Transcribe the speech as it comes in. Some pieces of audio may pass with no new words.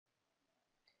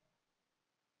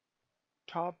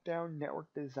Top-down network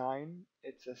design.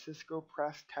 It's a Cisco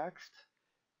Press text.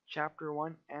 Chapter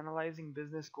 1, Analyzing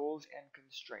Business Goals and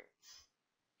Constraints.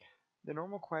 The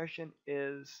normal question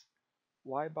is,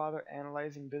 why bother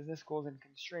analyzing business goals and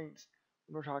constraints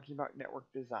when we're talking about network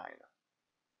design?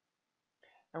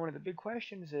 And one of the big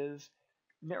questions is,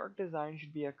 network design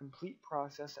should be a complete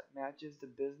process that matches the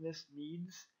business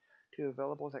needs to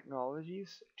available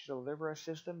technologies to deliver a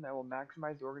system that will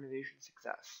maximize the organization's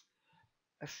success.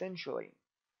 Essentially,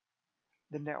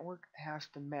 the network has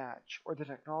to match, or the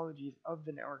technologies of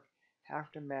the network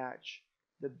have to match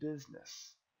the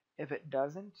business. If it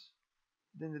doesn't,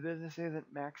 then the business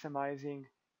isn't maximizing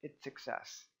its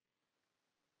success.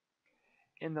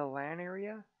 In the LAN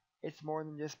area, it's more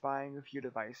than just buying a few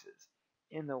devices.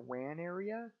 In the WAN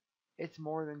area, it's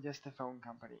more than just a phone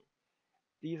company.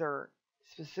 These are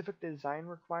specific design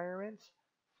requirements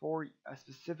for a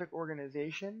specific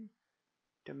organization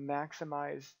to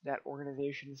maximize that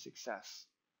organization's success.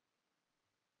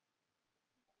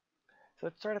 So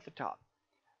let's start at the top.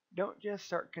 Don't just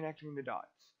start connecting the dots.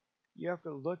 You have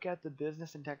to look at the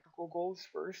business and technical goals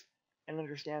first and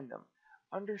understand them.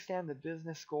 Understand the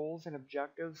business goals and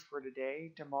objectives for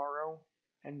today, tomorrow,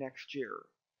 and next year.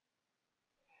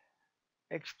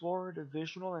 Explore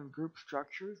divisional and group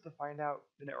structures to find out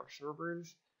the network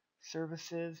servers,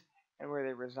 services, and where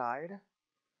they reside.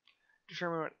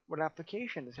 Determine what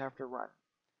applications have to run.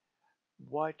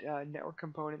 What network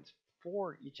components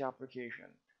for each application.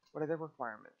 What are their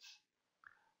requirements?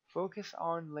 Focus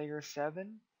on layer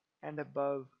 7 and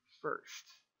above first.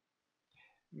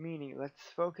 Meaning, let's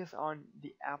focus on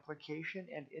the application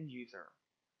and end user.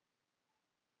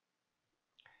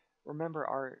 Remember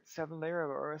our 7-layer of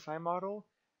our OSI model: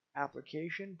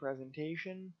 application,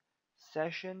 presentation,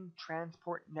 session,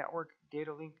 transport, network,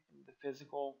 data link, and the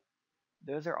physical.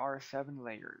 Those are our 7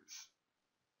 layers.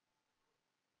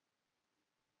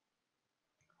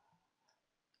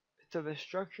 So the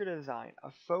structure design, a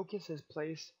focus is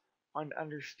placed on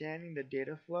understanding the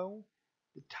data flow,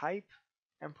 the type,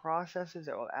 and processes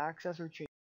that will access or change.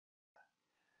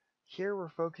 Here we're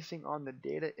focusing on the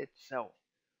data itself.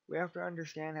 We have to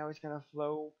understand how it's going to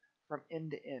flow from end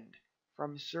to end,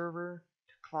 from server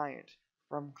to client,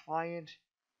 from client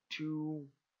to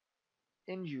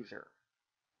end user.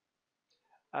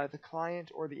 The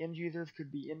client or the end users could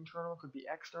be internal, could be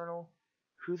external.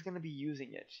 Who's going to be using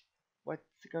it? What's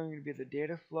going to be the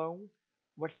data flow?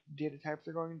 What data types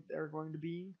are going to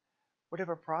be? What type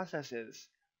of processes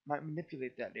might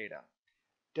manipulate that data?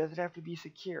 Does it have to be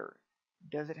secure?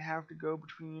 Does it have to go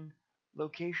between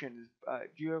locations,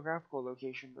 geographical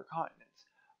locations or continents?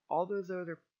 All those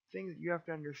other things that you have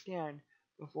to understand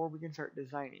before we can start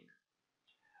designing.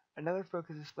 Another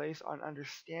focus is placed on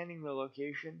understanding the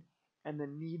location and the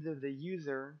needs of the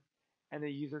user and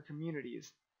the user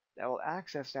communities that will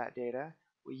access that data,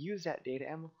 will use that data,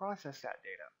 and will process that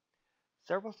data.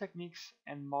 Several techniques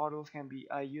and models can be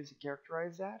used to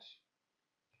characterize that.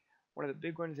 One of the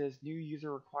big ones is new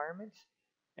user requirements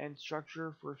and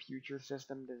structure for future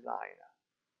system design.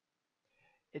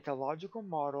 It's a logical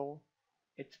model.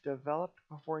 It's developed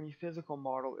before any physical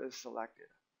model is selected.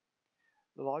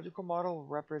 The logical model will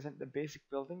represent the basic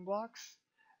building blocks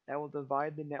that will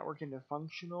divide the network into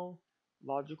functional,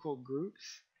 logical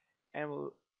groups and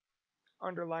will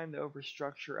underline the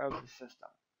overstructure of the system.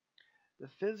 The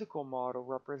physical model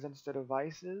represents the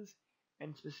devices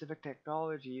and specific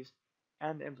technologies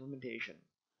and the implementation.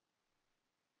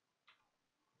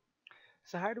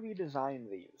 So how do we design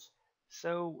these?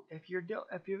 So if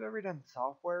you've ever done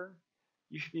software,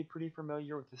 you should be pretty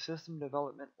familiar with the System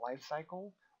Development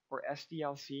Lifecycle, or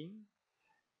SDLC.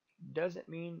 Doesn't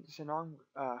mean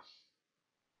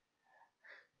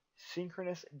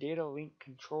synchronous data link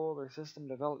control or system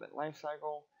development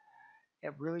lifecycle.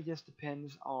 It really just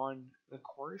depends on the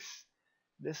course.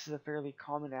 This is a fairly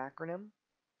common acronym,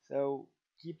 so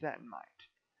keep that in mind.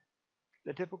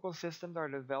 The typical systems are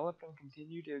developed and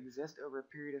continue to exist over a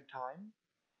period of time,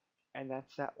 and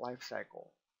that's that life cycle.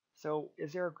 So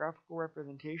is there a graphical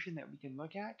representation that we can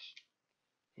look at?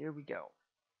 Here we go.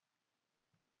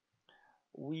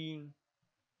 We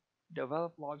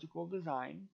develop logical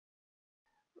design.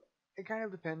 It kind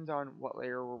of depends on what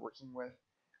layer we're working with.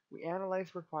 We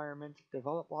analyze requirements,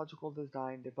 develop logical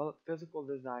design, develop physical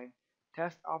design,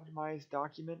 test, optimize,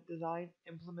 document design,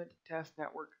 implement, test,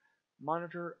 network,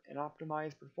 monitor, and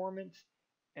optimize performance,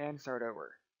 and start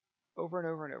over. Over and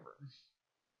over and over.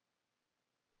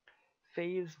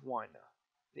 Phase 1.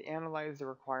 They analyze the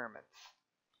requirements.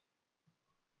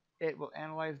 It will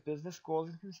analyze business goals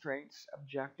and constraints,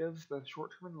 objectives, both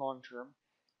short-term and long-term.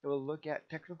 It will look at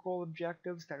technical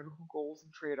objectives, technical goals,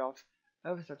 and trade-offs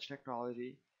of such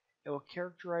technology. It will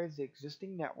characterize the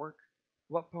existing network,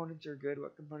 what components are good,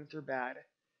 what components are bad,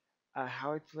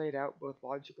 how it's laid out both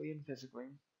logically and physically,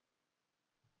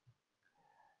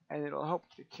 and it'll help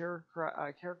to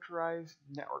characterize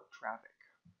network traffic.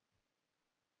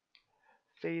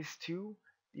 Phase 2,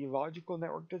 the logical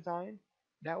network design,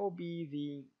 that will be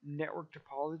the network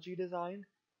topology design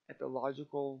at the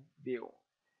logical view.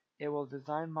 It will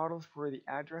design models for the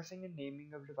addressing and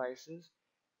naming of devices.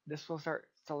 This will start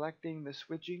selecting the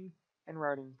switching and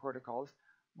routing protocols.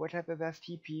 What type of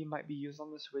STP might be used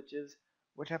on the switches?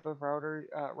 What type of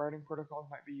routing protocols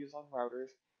might be used on routers?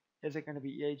 Is it going to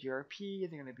be EIGRP?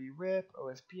 Is it going to be RIP,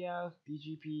 OSPF,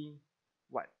 BGP?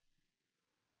 What?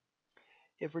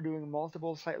 If we're doing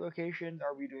multiple site locations,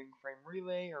 are we doing frame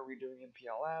relay? Are we doing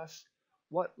MPLS?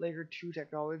 What layer 2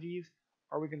 technologies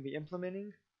are we going to be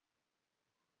implementing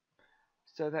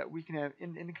so that we can have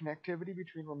interconnectivity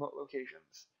between remote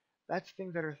locations? That's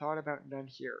things that are thought about and done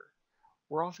here.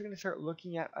 We're also going to start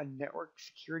looking at a network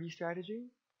security strategy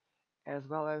as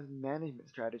well as management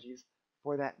strategies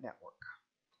for that network.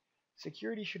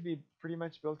 Security should be pretty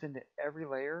much built into every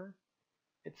layer.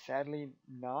 It's sadly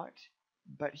not,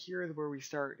 but here is where we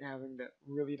start having to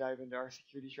really dive into our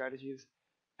security strategies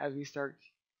as we start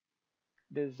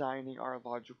designing our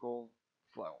logical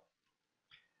flow.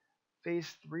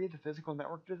 Phase 3, the physical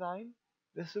network design.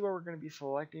 This is where we're going to be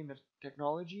selecting the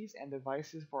technologies and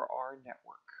devices for our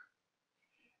network.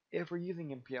 If we're using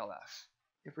MPLS,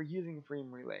 if we're using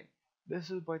frame relay,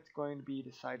 this is what's going to be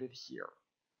decided here.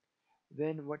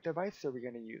 Then what devices are we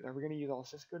going to use? Are we going to use all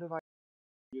Cisco devices?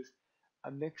 Use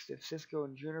a mix of Cisco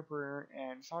and Juniper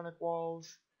and Sonic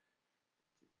walls?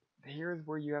 Here's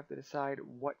where you have to decide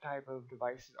what type of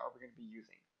devices are we going to be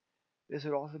using. This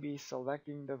would also be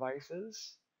selecting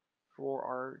devices for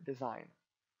our design.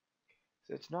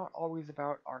 So it's not always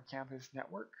about our campus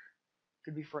network. It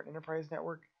could be for an enterprise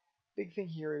network. Big thing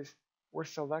here is we're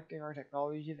selecting our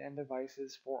technologies and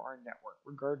devices for our network,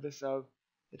 regardless of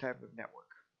the type of network.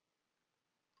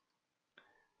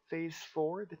 Phase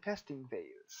 4, the testing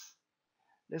phase.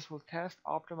 This will test,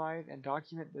 optimize, and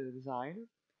document the design.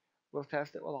 We'll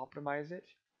test it, we'll optimize it,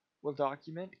 we'll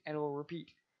document, and we'll repeat.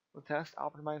 We'll test,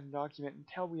 optimize, and document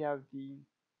until we have the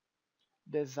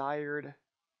desired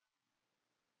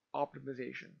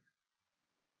optimization.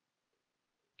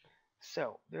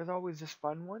 So, there's always this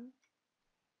fun one.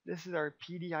 This is our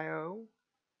PDIO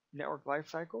network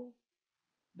lifecycle.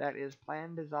 That is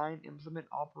plan, design, implement,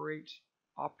 operate,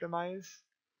 optimize,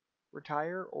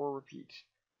 retire, or repeat.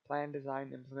 Plan,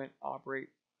 design, implement, operate,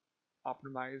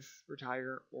 optimize,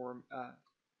 retire, or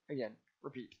again,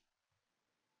 repeat.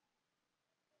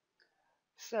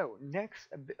 So next,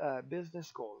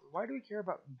 business goals. Why do we care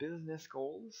about business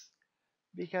goals?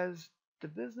 Because the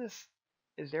business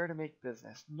is there to make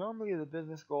business. Normally the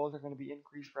business goals are going to be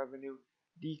increase revenue,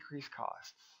 decrease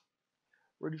costs,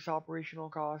 reduce operational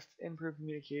costs, improve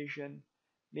communication,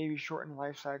 maybe shorten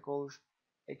life cycles,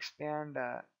 expand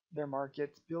their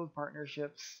markets, build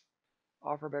partnerships,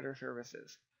 offer better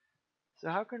services. So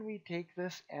how can we take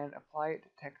this and apply it to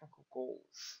technical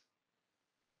goals?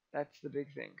 That's the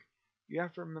big thing. You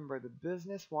have to remember the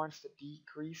business wants to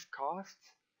decrease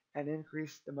costs and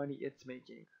increase the money it's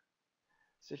making.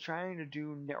 So trying to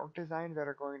do network designs that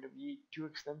are going to be too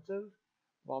expensive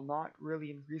while not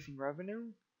really increasing revenue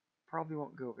probably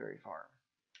won't go very far.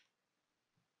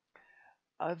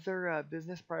 Other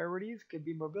business priorities could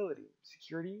be mobility,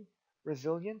 security,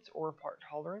 resilience or fault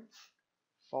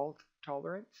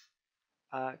tolerance.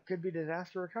 Could be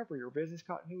disaster recovery or business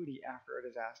continuity after a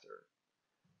disaster.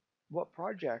 What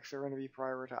projects are going to be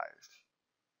prioritized?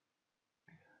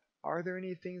 Are there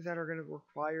any things that are going to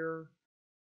require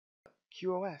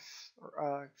QoS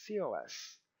or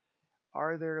COS?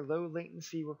 Are there low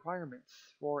latency requirements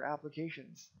for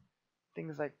applications?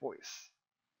 Things like voice.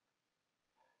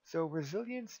 So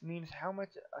resilience means how much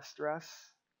a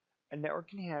stress a network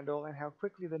can handle and how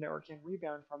quickly the network can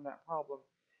rebound from that problem.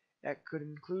 That could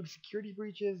include security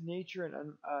breaches, nature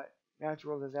and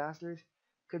natural disasters,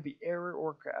 could be error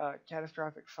or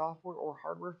catastrophic software or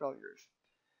hardware failures.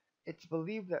 It's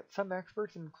believed that some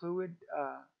experts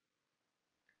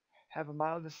have a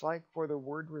mild dislike for the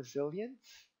word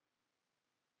resilience,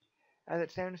 as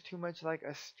it sounds too much like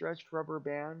a stretched rubber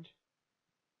band.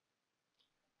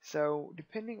 So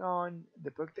depending on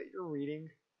the book that you're reading,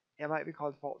 it might be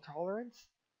called fault tolerance,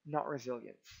 not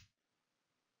resilience.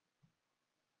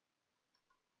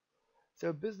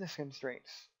 So business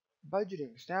constraints,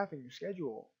 budgeting, staffing,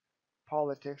 schedule,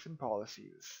 politics, and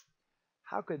policies.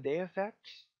 How could they affect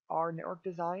our network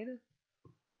design?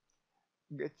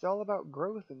 It's all about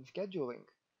growth and scheduling.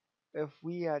 If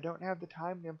we don't have the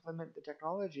time to implement the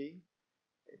technology,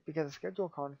 because of schedule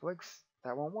conflicts,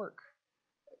 that won't work.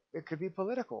 It could be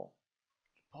political.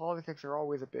 Politics are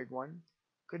always a big one.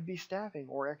 Could be staffing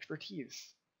or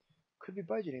expertise. Could be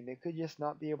budgeting. They could just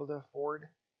not be able to afford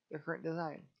the current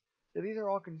design. So these are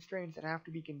all constraints that have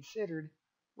to be considered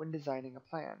when designing a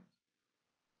plan.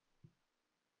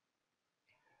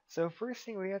 So first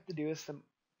thing we have to do is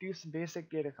do some basic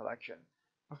data collection.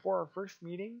 Before our first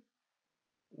meeting,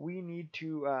 we need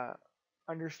to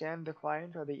understand the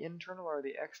client. Are they internal or are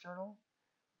they external?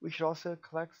 We should also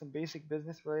collect some basic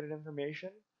business related information,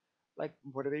 like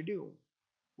what do they do?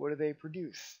 What do they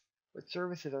produce? What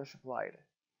services are supplied?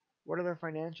 What are their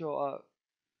financial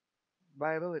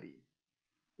viability?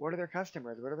 What are their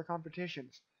customers? What are their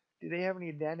competitions? Do they have any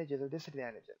advantages or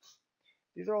disadvantages?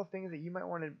 These are all things that you might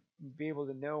want to be able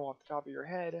to know off the top of your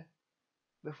head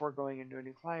before going into a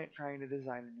new client trying to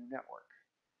design a new network.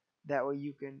 That way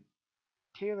you can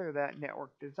tailor that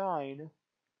network design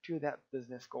to that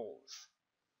business goals.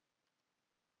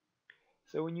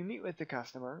 So when you meet with the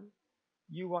customer,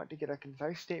 you want to get a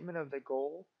concise statement of the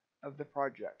goal of the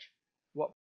project. What are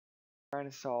you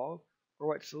trying to solve, or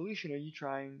what solution are you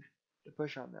trying to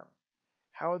push on them?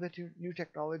 How will the new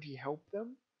technology help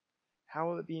them? How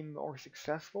will it be more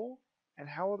successful? And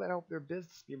how will that help their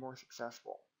business be more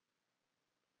successful?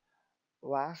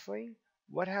 Lastly,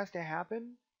 what has to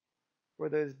happen for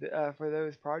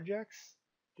those projects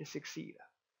to succeed?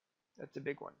 That's a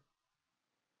big one.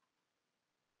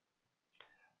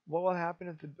 What will happen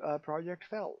if the project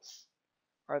fails?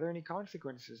 Are there any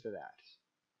consequences to that?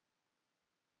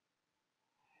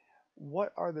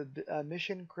 What are the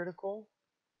mission critical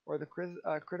or the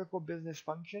critical business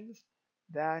functions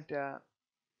that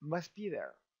must be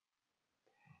there?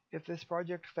 If this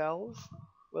project fails,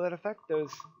 will it affect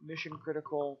those mission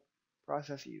critical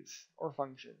processes or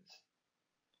functions?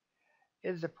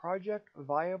 Is the project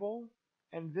viable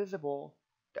and visible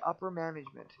to upper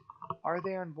management? Are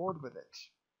they on board with it?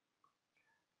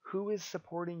 Who is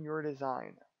supporting your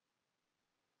design?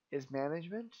 Is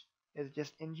management? Is it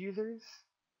just end users?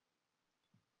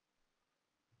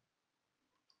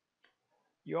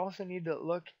 You also need to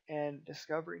look and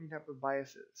discover any type of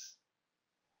biases.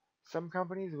 Some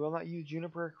companies will not use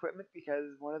Juniper equipment because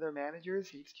one of their managers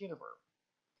hates Juniper.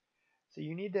 So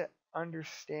you need to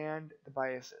understand the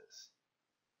biases.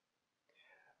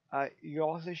 You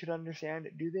also should understand,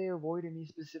 do they avoid any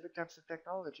specific types of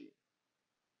technology?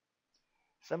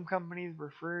 Some companies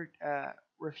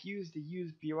refuse to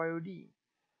use BYOD.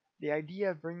 The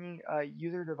idea of bringing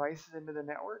user devices into the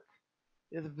network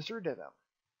is absurd to them.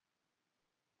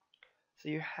 So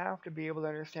you have to be able to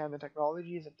understand the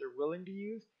technologies that they're willing to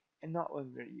use and not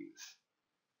willing to use.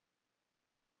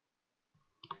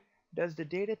 Does the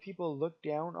data people look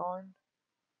down on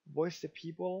voice to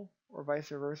people or vice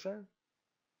versa?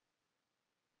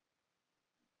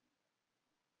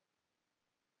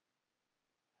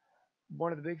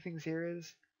 One of the big things here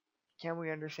is, can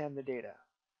we understand the data?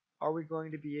 Are we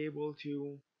going to be able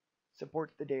to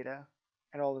support the data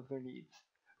and all of their needs?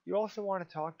 You also want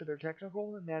to talk to their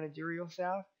technical and managerial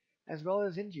staff as well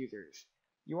as end users.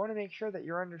 You want to make sure that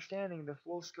you're understanding the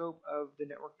full scope of the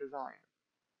network design.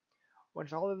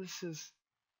 Once all of this is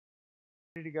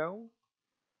ready to go,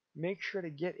 make sure to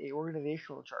get an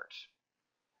organizational chart.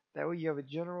 That way you have a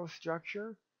general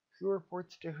structure, who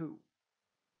reports to who.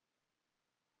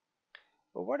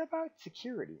 But what about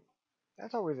security?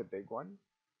 That's always a big one.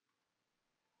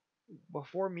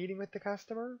 Before meeting with the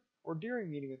customer or during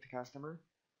meeting with the customer,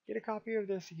 get a copy of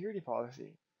their security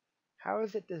policy. How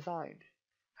is it designed?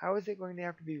 How is it going to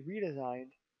have to be redesigned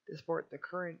to support the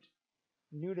current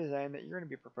new design that you're going to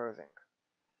be proposing?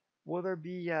 Will there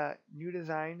be new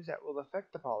designs that will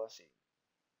affect the policy?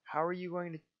 How are you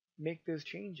going to make those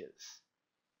changes?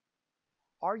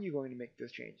 Are you going to make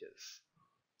those changes?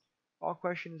 All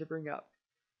questions to bring up.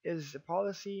 Is the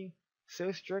policy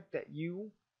so strict that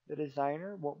you, the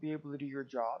designer, won't be able to do your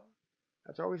job?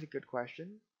 That's always a good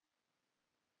question.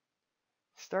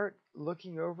 Start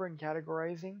looking over and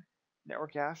categorizing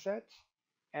network assets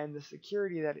and the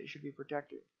security that it should be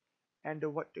protected, and to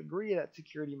what degree that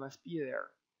security must be there.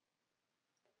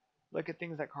 Look at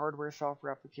things like hardware,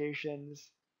 software applications.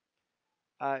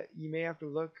 You may have to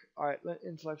look at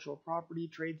intellectual property,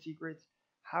 trade secrets.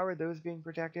 How are those being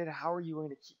protected? How are you going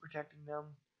to keep protecting them?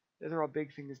 Those are all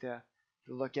big things to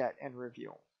look at and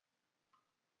review.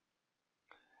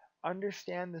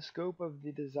 Understand the scope of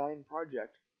the design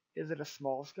project. Is it a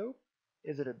small scope?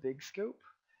 Is it a big scope?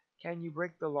 Can you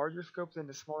break the larger scopes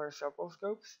into smaller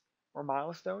sub-scopes or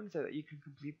milestones so that you can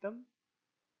complete them?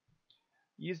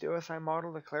 Use the OSI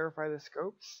model to clarify the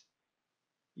scopes.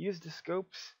 Use the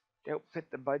scopes to help fit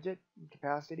the budget and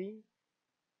capacity.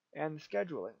 and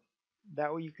scheduling.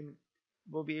 That way you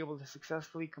will be able to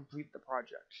successfully complete the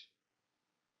project.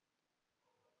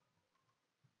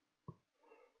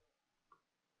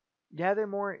 Gather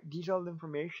more detailed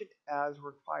information as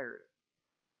required.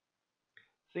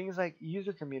 Things like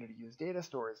user communities, data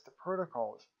stores, the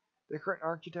protocols, the current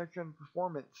architecture and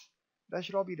performance, that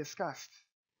should all be discussed.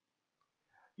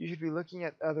 You should be looking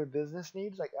at other business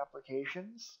needs like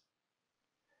applications.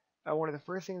 One of the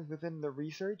first things within the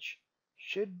research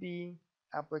should be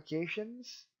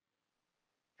applications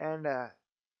and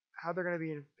how they're going to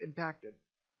be impacted.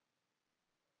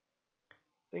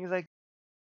 Things like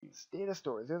data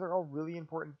stores, those are all really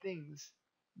important things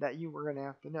that you are going to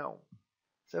have to know.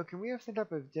 So can we have some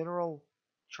type of general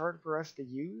chart for us to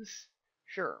use?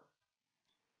 Sure.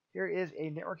 Here is a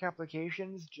network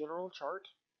applications general chart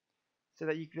so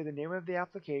that you can do the name of the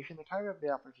application, the type of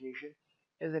the application.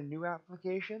 Is it a new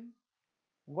application?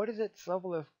 What is its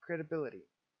level of credibility?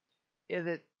 Is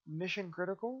it mission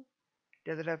critical?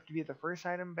 Does it have to be the first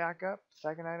item backup,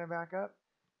 second item backup?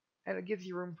 And it gives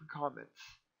you room for comments.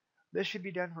 This should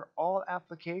be done for all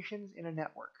applications in a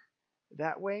network.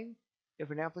 That way, if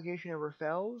an application ever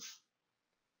fails,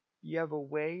 you have a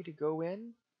way to go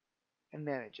in and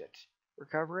manage it,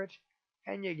 recover it,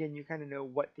 and again, you kind of know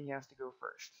what thing has to go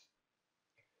first.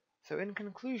 So in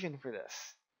conclusion for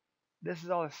this is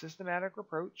all a systematic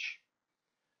approach.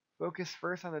 Focus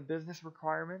first on the business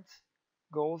requirements,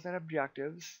 goals, and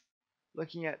objectives,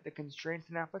 looking at the constraints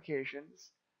and applications,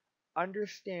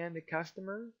 understand the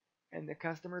customer and the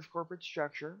customer's corporate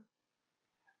structure,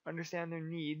 understand their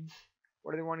needs,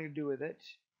 what are they wanting to do with it,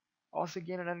 also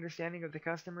gain an understanding of the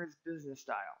customer's business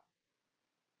style.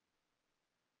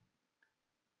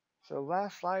 So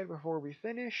last slide before we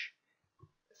finish,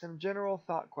 some general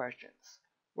thought questions.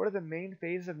 What are the main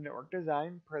phases of network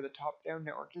design per the top-down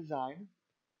network design?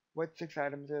 What 6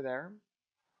 items are there?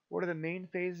 What are the main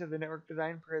phases of the network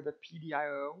design per the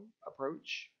PDIO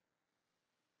approach?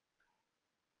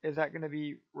 Is that going to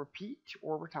be repeat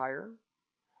or retire?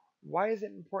 Why is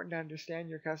it important to understand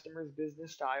your customer's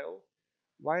business style?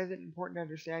 Why is it important to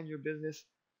understand your business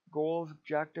goals,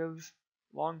 objectives,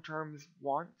 long-term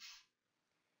wants?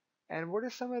 And what are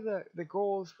some of the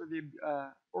goals for the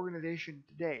organization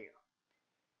today?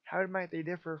 How might they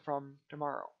differ from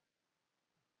tomorrow?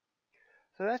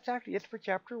 So that's actually it for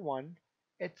chapter 1.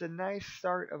 It's a nice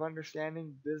start of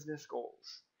understanding business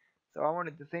goals. So I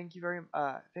wanted to thank you,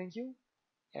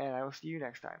 and I will see you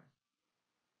next time.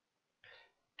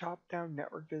 Top-down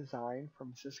network design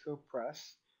from Cisco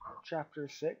Press, chapter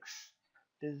 6,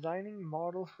 designing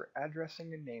models for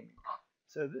addressing and naming.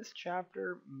 So this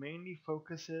chapter mainly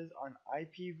focuses on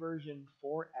IP version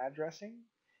 4 addressing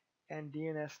and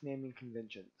DNS naming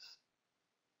conventions.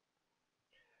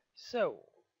 So,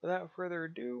 without further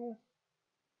ado,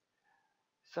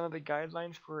 some of the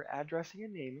guidelines for addressing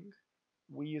and naming.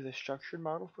 We use a structured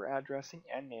model for addressing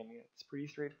and naming. It's pretty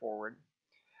straightforward.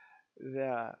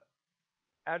 The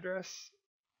address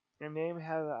and name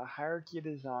have a hierarchy of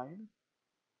design.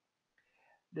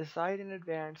 Decide in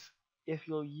advance if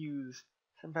you'll use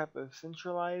some type of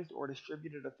centralized or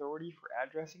distributed authority for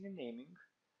addressing and naming.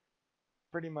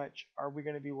 Pretty much, are we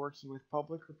going to be working with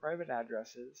public or private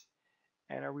addresses?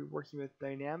 And are we working with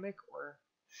dynamic or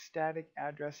static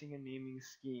addressing and naming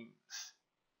schemes?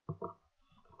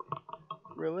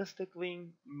 Realistically,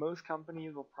 most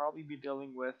companies will probably be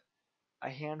dealing with a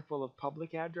handful of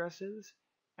public addresses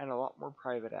and a lot more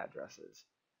private addresses.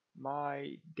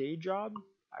 My day job,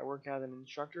 I work as an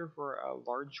instructor for a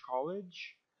large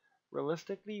college.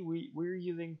 Realistically, we're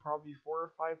using probably 4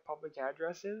 or 5 public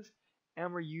addresses,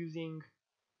 and we're using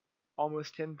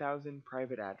almost 10,000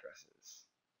 private addresses.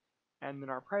 And then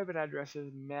our private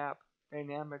addresses map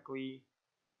dynamically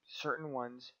certain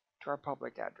ones to our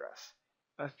public address.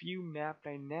 A few map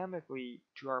dynamically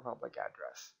to our public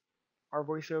address. Our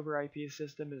voice over IP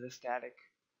system is a static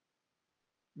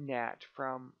NAT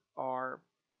from our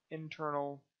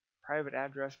internal private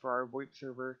address for our VoIP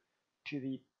server to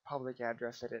the public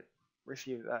address that it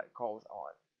receives calls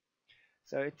on.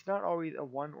 So it's not always a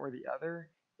one or the other,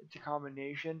 it's a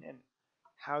combination and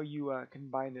how you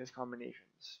combine those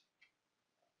combinations.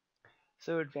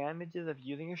 So advantages of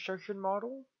using a structured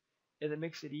model is it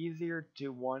makes it easier to,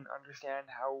 one, understand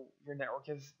how your network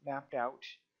is mapped out.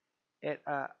 It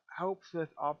helps with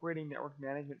operating network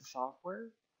management software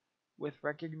with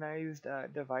recognized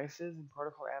devices and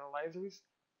protocol analyzers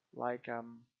like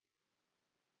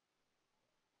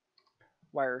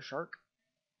Wireshark.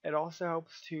 It also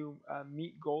helps to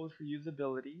meet goals for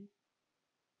usability.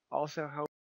 Also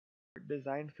helps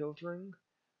design filtering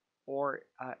or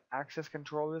access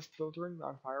control list filtering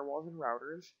on firewalls and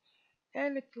routers.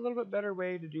 and it's a little bit better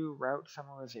way to do route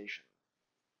summarization.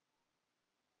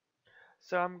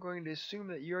 So I'm going to assume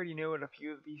that you already know what a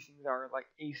few of these things are, like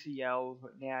ACLs,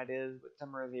 what NAT is, what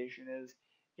summarization is.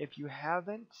 If you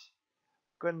haven't,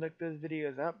 go ahead and look those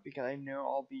videos up because I know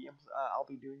I'll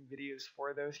be doing videos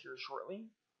for those here shortly.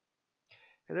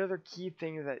 And those are key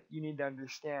things that you need to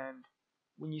understand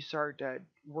when you start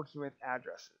working with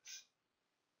addresses.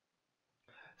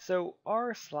 So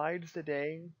our slides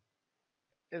today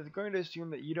is going to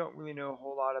assume that you don't really know a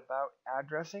whole lot about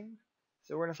addressing.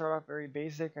 So we're going to start off very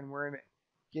basic and we're going to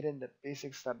get into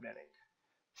basic subnetting.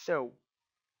 So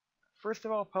first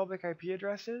of all, public IP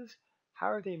addresses, how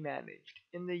are they managed?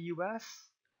 In the US,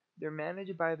 they're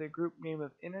managed by the group name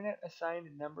of Internet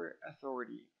Assigned Number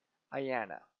Authority,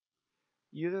 IANA.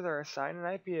 Users are assigned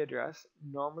an IP address,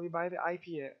 normally by the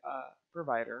IP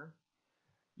provider.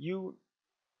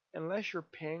 Unless you're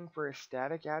paying for a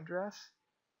static address,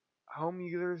 home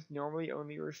users normally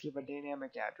only receive a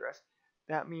dynamic address.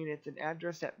 That means it's an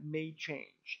address that may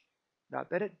change. Not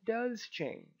that it does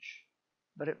change,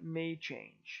 but it may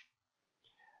change.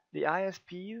 The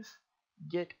ISPs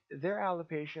get their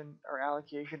allocation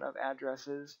of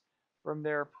addresses from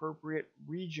their appropriate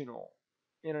regional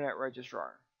internet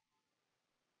registrar.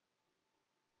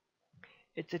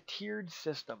 It's a tiered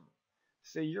system.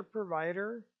 So your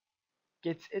provider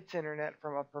gets its internet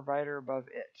from a provider above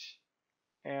it.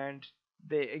 And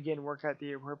they again work out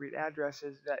the appropriate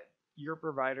addresses that your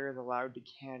provider is allowed to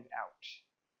hand out.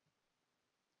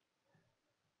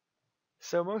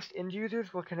 So most end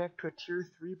users will connect to a tier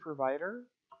 3 provider.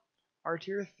 Our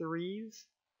tier 3s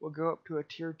will go up to a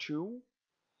tier 2.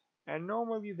 And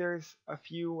normally there's a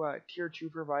few tier 2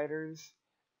 providers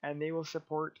and they will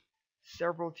support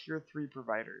several tier 3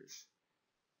 providers.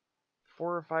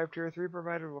 4 or 5 tier 3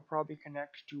 providers will probably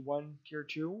connect to one tier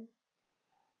 2.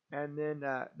 And then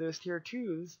those tier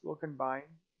 2s will combine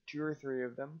 2 or 3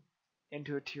 of them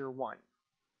into a tier 1.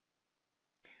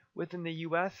 Within the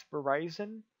US,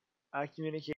 Verizon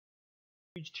communicates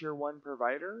with a huge tier 1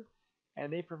 provider,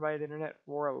 and they provide internet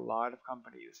for a lot of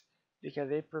companies because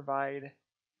they provide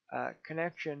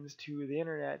connections to the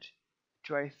internet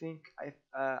to I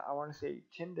want to say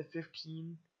 10 to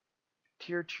 15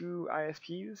 tier 2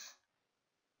 ISPs,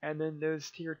 and then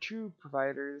those tier 2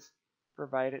 providers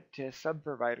provide it to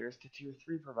sub-providers, to tier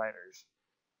 3 providers.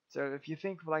 So if you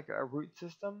think of like a root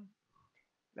system,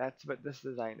 that's what this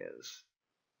design is.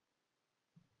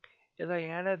 Is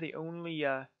IANA the only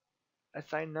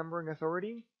assigned numbering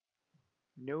authority?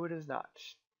 No, it is not.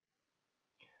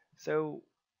 So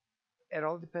it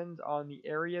all depends on the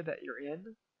area that you're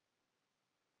in,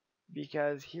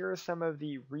 because here are some of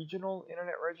the regional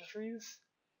internet registries.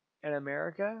 In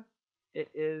America, it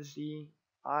is the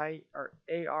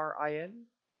ARIN.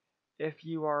 If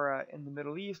you are in the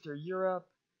Middle East or Europe,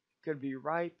 it could be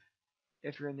RIPE.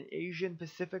 If you're in the Asian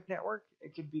Pacific Network,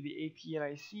 it could be the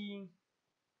APNIC.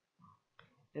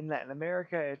 In Latin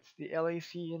America, it's the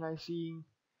LACNIC.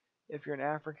 If you're in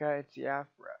Africa, it's the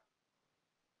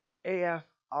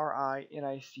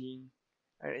AFRINIC.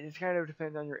 It just kind of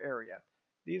depends on your area.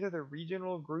 These are the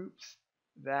regional groups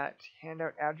that hand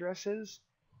out addresses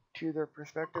to their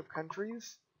respective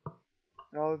countries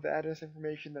and all of the address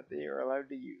information that they are allowed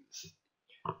to use.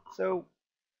 So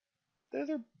those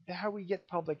are how we get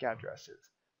public addresses.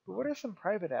 But what are some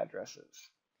private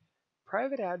addresses?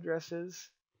 Private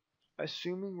addresses,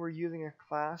 assuming we're using a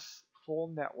class full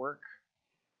network,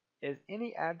 is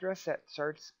any address that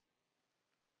starts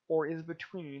or is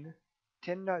between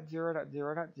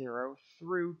 10.0.0.0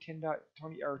 through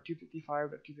 10.20 or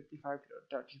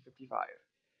 255.255.255.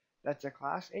 That's a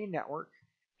class A network,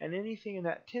 and anything in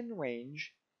that 10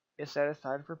 range is set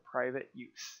aside for private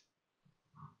use.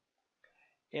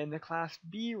 In the class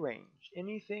B range,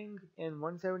 anything in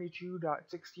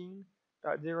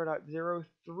 172.16.0.0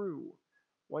 through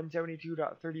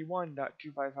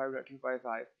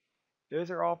 172.31.255.255,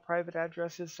 those are all private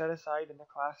addresses set aside in the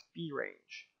class B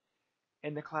range.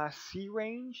 In the class C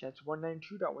range, that's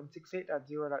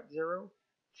 192.168.0.0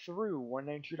 through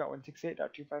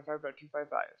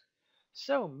 192.168.255.255.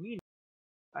 So, meaning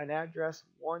an address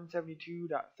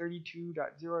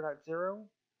 172.32.0.0,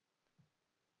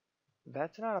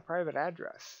 that's not a private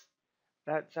address.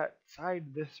 That's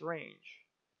outside this range.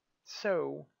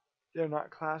 So, they're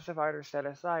not classified or set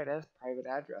aside as private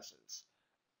addresses.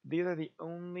 These are the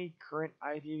only current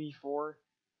IPv4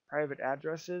 private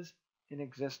addresses in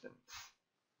existence.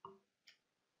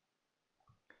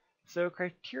 So,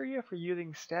 criteria for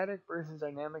using static versus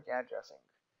dynamic addressing.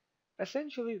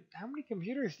 Essentially, how many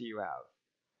computers do you have?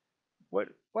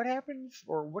 What happens,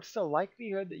 or what's the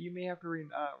likelihood that you may have to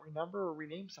renumber or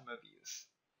rename some of these?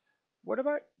 What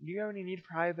about, do you have any need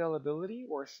for high availability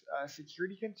or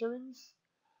security concerns?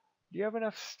 Do you have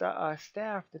enough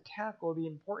staff to tackle the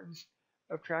importance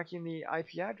of tracking the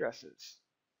IP addresses?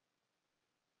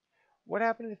 What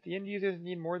happens if the end users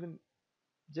need more than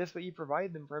just what you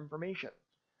provide them for information?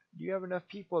 Do you have enough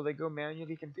people that go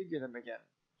manually configure them again?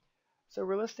 So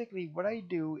realistically, what I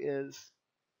do is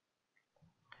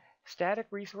static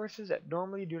resources that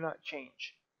normally do not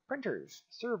change. Printers,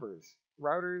 servers,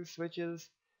 routers, switches,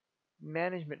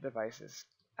 management devices,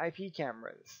 IP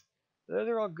cameras. Those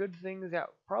are all good things that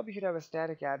probably should have a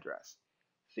static address.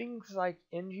 Things like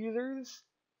end users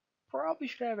probably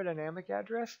should have a dynamic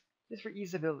address just for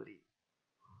easeability.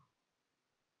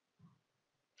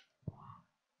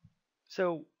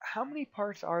 So how many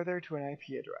parts are there to an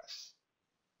IP address?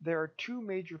 There are two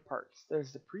major parts.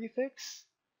 There's the prefix,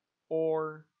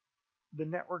 or the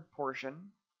network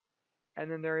portion, and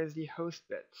then there is the host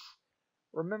bits.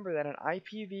 Remember that an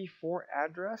IPv4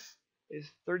 address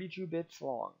is 32 bits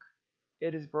long.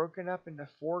 It is broken up into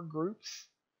 4 groups,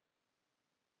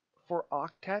 4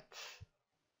 octets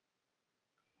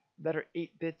that are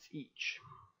 8 bits each.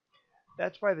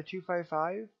 That's why the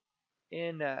 255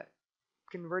 in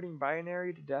converting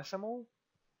binary to decimal,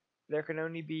 there can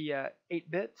only be 8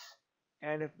 bits,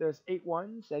 and if there's 8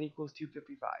 ones, that equals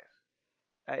 255.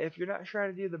 If you're not sure how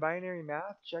to do the binary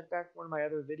math, check back one of my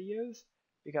other videos,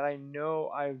 because I know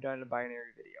I've done a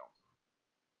binary video.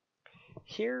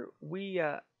 Here we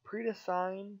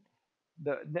predefine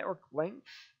the network length,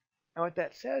 and what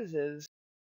that says is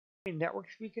how many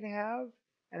networks we can have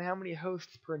and how many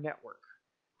hosts per network,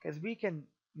 because we can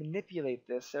manipulate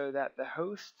this so that the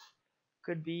hosts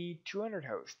could be 200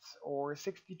 hosts or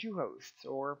 62 hosts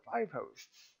or 5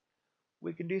 hosts.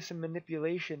 We can do some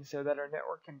manipulation so that our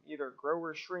network can either grow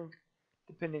or shrink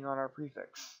depending on our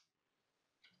prefix.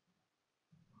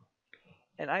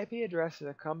 An IP address is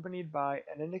accompanied by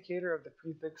an indicator of the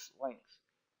prefix length.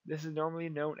 This is normally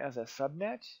known as a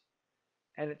subnet,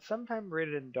 and it's sometimes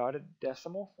written in dotted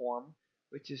decimal form,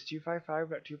 which is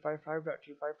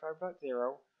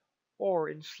 255.255.255.0, or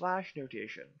in slash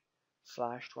notation,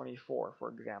 /24 for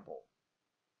example.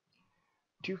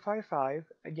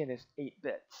 255, again, is 8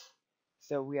 bits.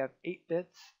 So we have 8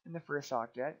 bits in the first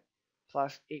octet,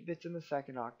 plus 8 bits in the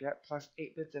second octet, plus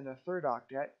 8 bits in the third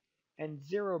octet, and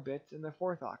 0 bits in the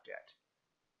fourth octet.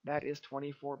 That is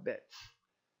 24 bits.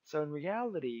 So in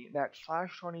reality, that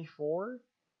 /24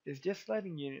 is just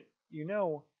letting you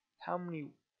know how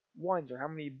many ones or how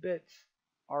many bits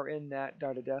are in that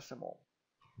dotted decimal.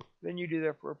 Then you do the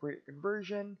appropriate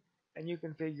conversion, and you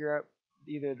can figure out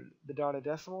either the dotted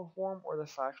decimal form or the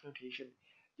slash notation,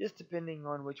 just depending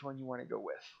on which one you want to go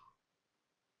with.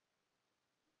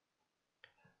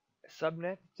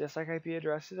 Subnets, just like IP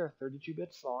addresses, are 32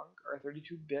 bits long, or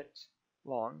 32 bits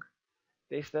long.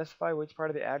 They specify which part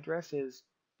of the address is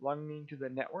belonging to the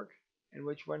network and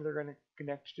which ones are going to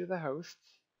connect to the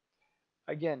hosts.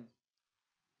 Again,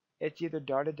 it's either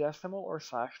dotted decimal or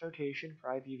slash notation for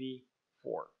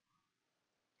IPv4.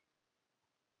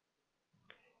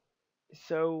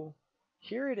 So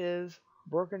here it is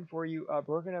broken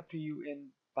up to you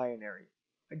in binary.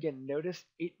 Again, notice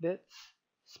 8 bits,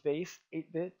 space,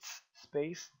 8 bits,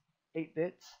 space, 8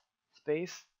 bits,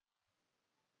 space,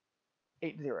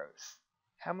 8 zeros.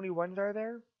 How many ones are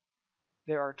there?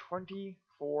 There are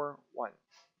 24 ones.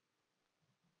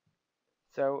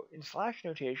 So in slash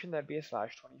notation, that'd be a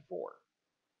 /24.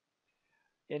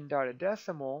 In dotted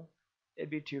decimal, it'd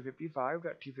be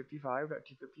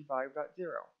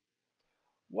 255.255.255.0.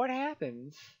 What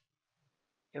happens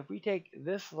if we take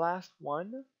this last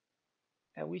one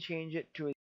and we change it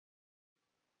to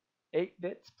 8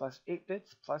 bits plus 8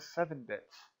 bits plus 7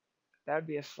 bits? That would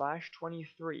be a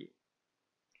 /23.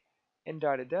 In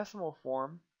dotted decimal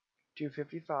form,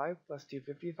 255 plus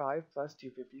 255 plus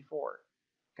 254.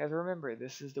 Guys, remember,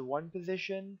 this is the 1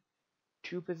 position,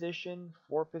 2 position,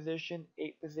 4 position,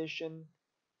 8 position,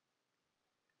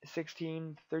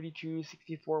 16, 32,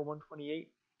 64,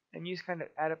 128, and you just kind of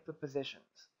add up the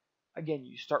positions. Again,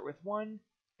 you start with 1,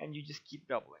 and you just keep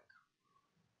doubling.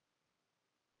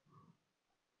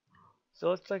 So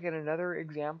let's look at another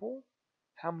example.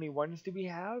 How many ones do we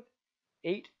have?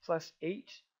 8 plus 8,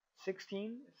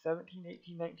 16, 17,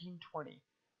 18, 19, 20.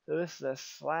 So this is a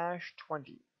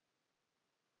 /20.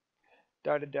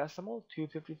 Dotted decimal,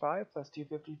 255 plus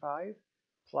 255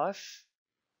 plus,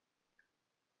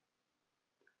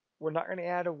 we're not going to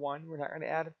add a 1, we're not going to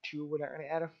add a 2, we're not going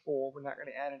to add a 4, we're not going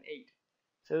to add an 8.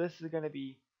 So this is going to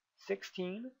be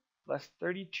 16 plus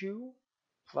 32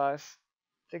 plus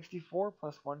 64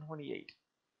 plus 128.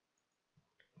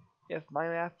 If my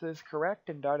math is correct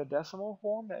in dotted decimal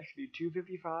form, that should be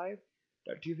 255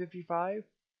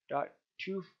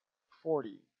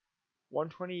 128.255.240.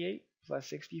 128 plus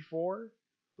 64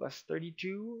 plus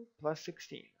 32 plus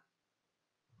 16.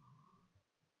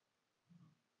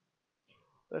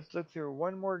 Let's look through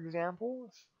one more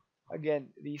example. Again,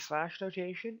 the slash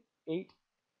notation, 8,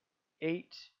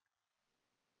 8,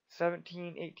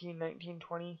 17, 18, 19,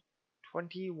 20,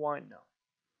 21.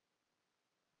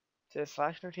 So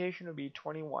slash notation would be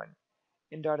 21.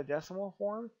 In dotted decimal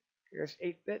form, here's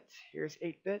 8 bits, here's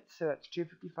 8 bits, so that's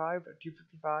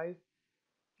 255.255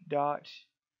 dot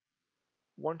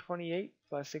 128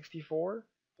 plus 64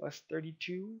 plus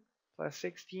 32 plus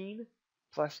 16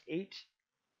 plus 8.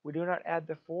 We do not add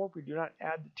the 4, we do not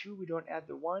add the 2, we don't add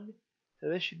the 1, so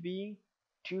this should be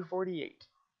 248.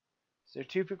 So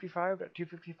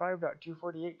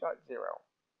 255.255.248.0.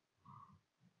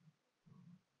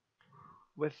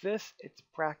 With this, it's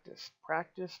practice,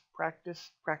 practice,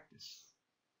 practice, practice.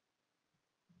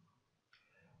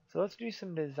 So let's do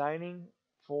some designing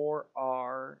for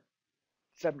our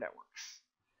subnetworks.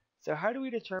 So how do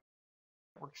we determine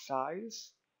network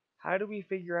size? How do we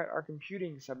figure out our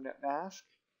computing subnet mask?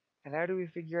 And how do we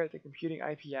figure out the computing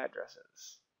IP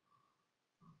addresses?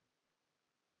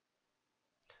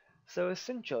 So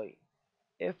essentially,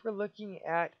 if we're looking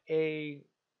at a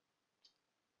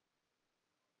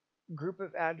group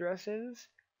of addresses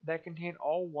that contain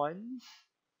all ones,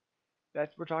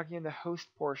 we're talking in the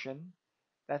host portion,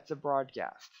 that's a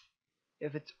broadcast.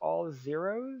 If it's all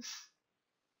zeros,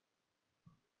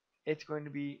 it's going to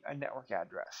be a network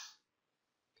address.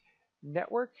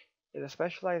 Network is a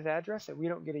specialized address that we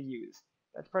don't get to use.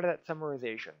 That's part of that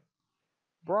summarization.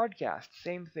 Broadcast,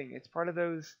 same thing. It's part of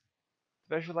those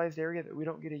specialized area that we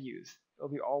don't get to use. It'll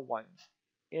be all ones.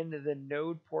 In the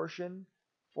node portion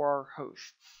for our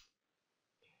hosts.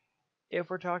 If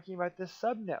we're talking about the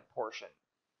subnet portion,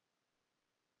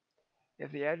 if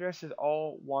the address is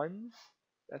all ones,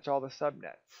 that's all the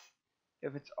subnets.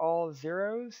 If it's all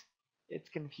zeros, it's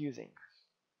confusing.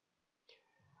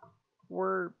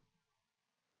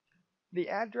 The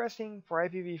addressing for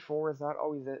IPv4 is not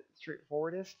always the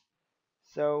straightforwardest,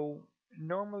 so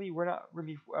normally we're not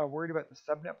really worried about the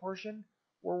subnet portion.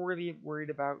 We're really worried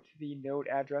about the node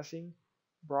addressing,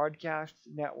 broadcasts,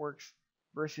 networks,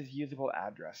 versus usable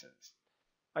addresses.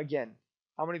 Again,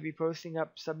 I'm going to be posting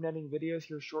up subnetting videos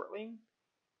here shortly.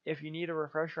 If you need a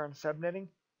refresher on subnetting,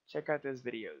 check out those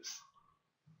videos.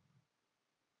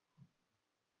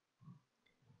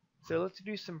 So let's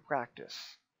do some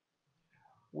practice.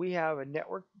 We have a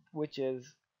network which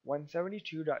is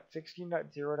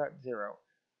 172.16.0.0.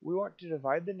 We want to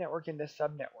divide the network into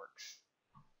subnetworks.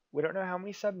 We don't know how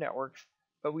many subnetworks,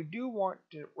 but we do want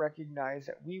to recognize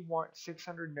that we want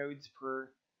 600 nodes per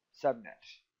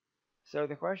subnet. So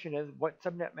the question is, what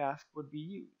subnet mask would we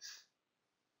use?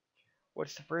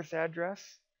 What's the first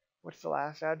address? What's the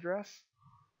last address?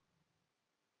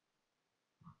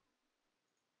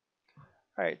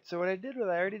 Alright, so what I did was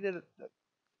I already did a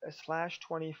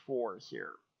 /24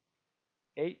 here.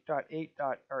 8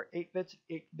 bits,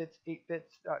 8 bits, 8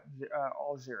 bits,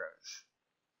 all zeros.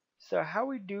 So how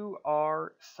we do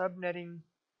our subnetting,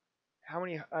 how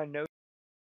many nodes?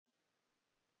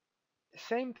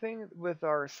 Same thing with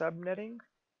our subnetting,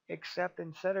 except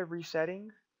instead of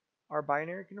resetting our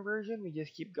binary conversion, we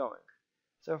just keep going.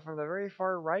 So from the very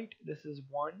far right, this is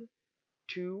 1,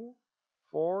 2,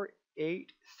 4,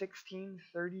 8, 16,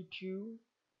 32,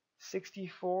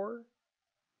 64,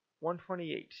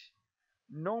 128.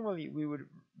 Normally we would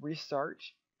restart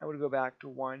and would go back to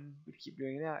 1, we'd keep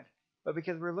doing that. But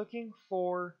because we're looking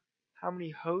for how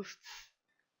many hosts,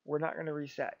 we're not going to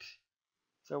reset.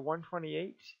 So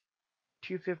 128,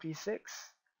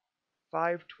 256,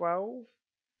 512.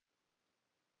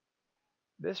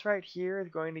 This right here is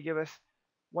going to give us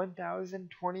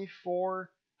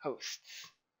 1024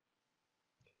 hosts.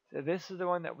 So this is the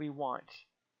one that we want.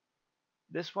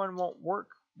 This one won't work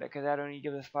because that only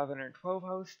gives us 512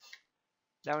 hosts.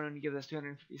 That one only gives us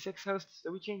 256 hosts,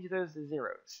 so we change those to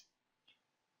zeros.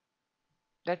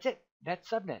 That's it. That's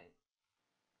subnetting.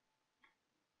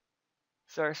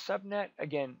 So our subnet,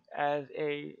 again, as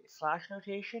a slash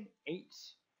notation, 8,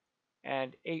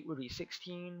 and 8 would be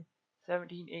 16,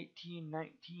 17, 18,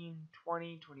 19,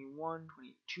 20, 21,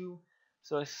 22.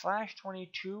 So a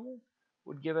 /22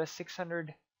 would give us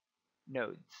 600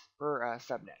 nodes per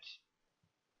subnet.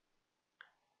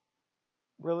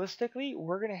 Realistically,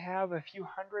 we're going to have a few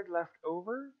hundred left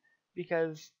over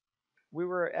because we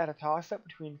were at a toss-up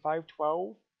between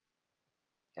 512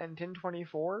 and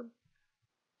 1024.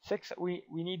 We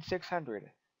need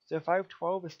 600. So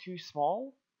 512 is too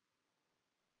small.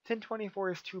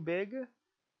 1024 is too big.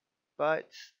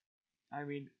 But, I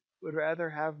mean, would rather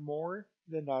have more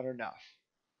than not enough.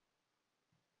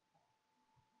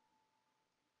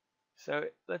 So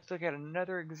let's look at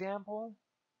another example.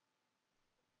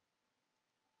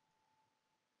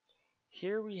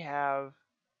 Here we have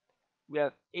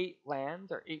 8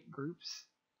 LANs or 8 groups,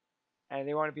 and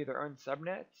they want to be their own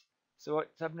subnets. So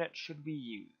what subnet should we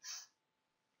use?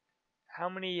 How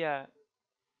many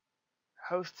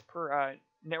hosts per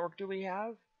network do we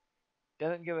have?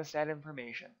 Doesn't give us that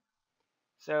information.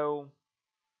 So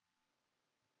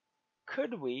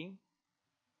could we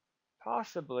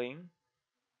possibly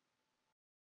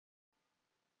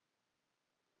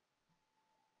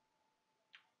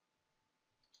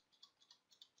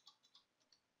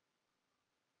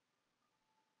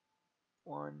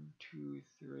one, two,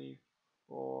 three,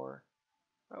 four,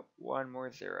 oh, one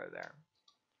more 0 there.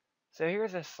 So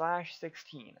here's a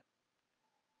 /16.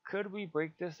 Could we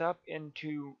break this up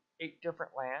into 8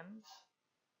 different LANs?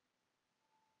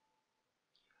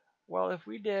 Well, if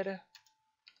we did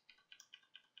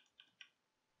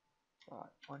 1,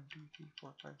 2, 3,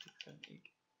 4, 5, 6, 7, 8.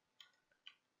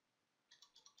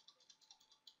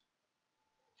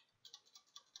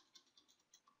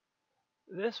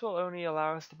 This will only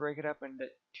allow us to break it up into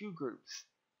 2 groups,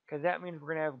 because that means we're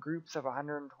going to have groups of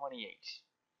 128.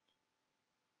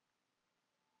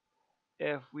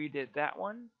 If we did that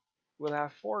one, we'll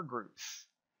have 4 groups,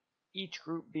 each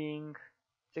group being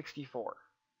 64.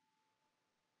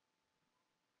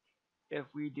 If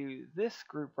we do this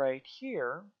group right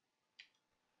here,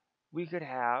 we could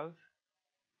have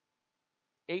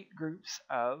 8 groups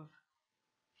of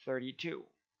 32.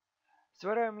 So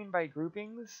what do I mean by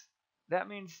groupings? That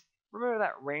means, remember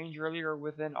that range earlier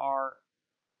within our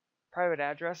private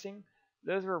addressing?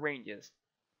 Those were ranges.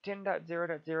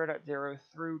 10.0.0.0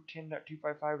 through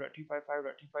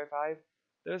 10.255.255.255.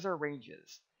 Those are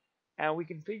ranges. And we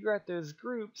can figure out those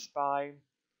groups by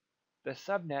the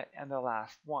subnet and the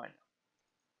last one.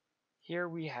 Here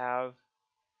we have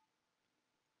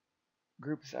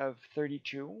groups of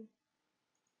 32.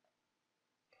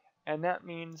 And that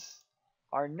means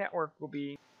our network will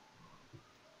be,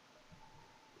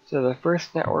 so the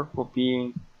first network will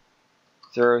be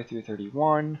 0 through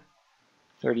 31,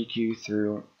 32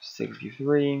 through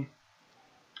 63,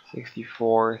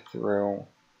 64 through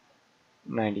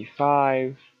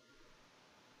 95,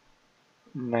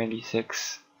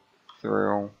 96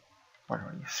 through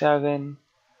 127,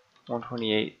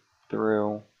 128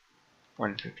 through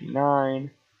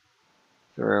 159,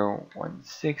 through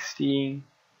 160,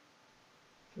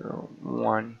 through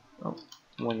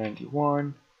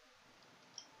 191,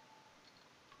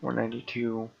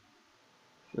 192,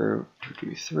 through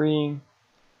 223,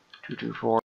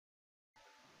 224,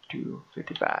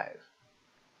 255.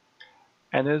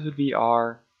 And those would be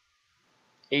our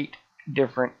 8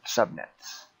 different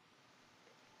subnets.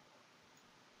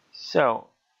 So,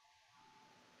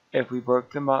 if we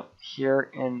broke them up here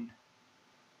in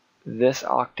this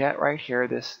octet right here,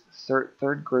 this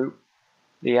third group,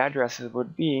 the addresses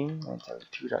would be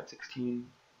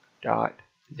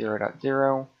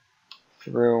 172.16.0.0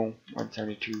 through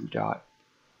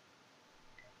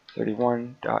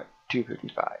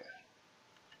 172.31.255.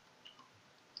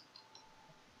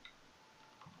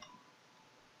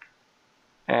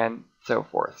 And so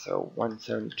forth. So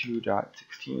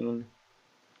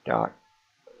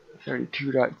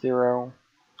 172.16.32.0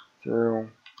 through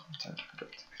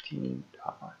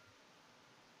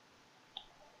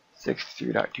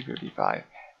 172.16.63.255,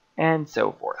 and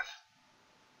so forth.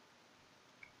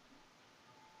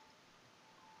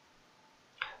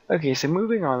 Okay, so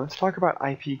moving on, let's talk about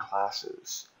IP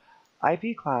classes.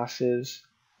 IP classes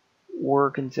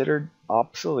were considered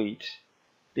obsolete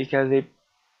because they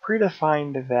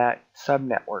predefined that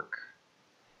subnetwork,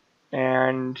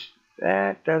 and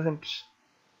that doesn't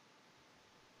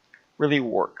really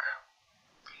work.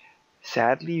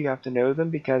 Sadly, you have to know them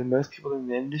because most people in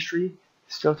the industry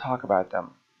still talk about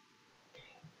them.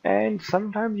 And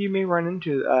sometimes you may run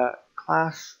into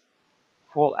class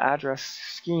full address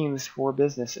schemes for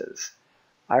businesses.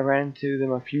 I ran into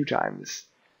them a few times.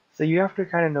 So you have to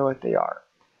kind of know what they are.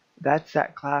 That's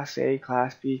that Class A,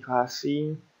 Class B, Class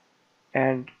C,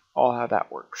 and all how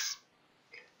that works.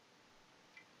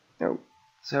 So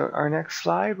our next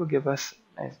slide will give us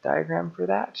a nice diagram for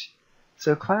that.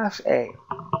 So Class A,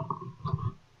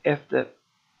 if the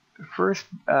first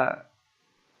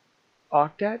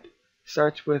octet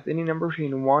starts with any number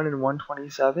between 1 and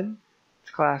 127,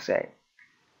 it's Class A,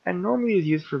 and normally is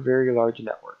used for very large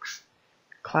networks.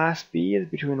 Class B is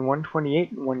between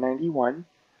 128 and 191.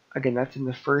 Again, that's in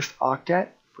the first octet,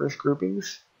 first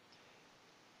groupings,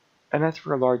 and that's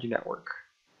for a large network.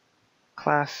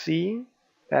 Class C,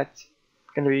 that's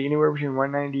going to be anywhere between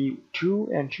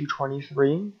 192 and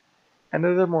 223, and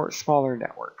those are more smaller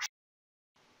networks.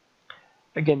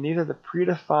 Again, these are the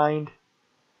predefined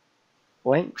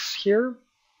lengths here.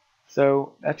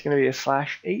 So that's going to be a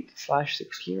 /8,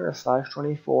 /16, or a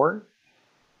 /24.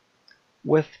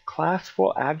 With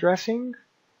classful addressing,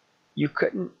 you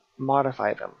couldn't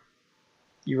modify them.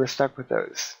 You were stuck with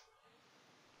those.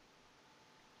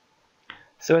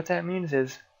 So what that means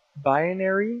is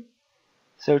binary,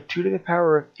 so 2 to the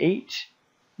power of 8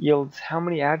 yields how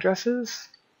many addresses?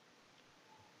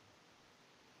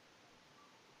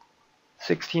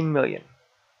 16 million.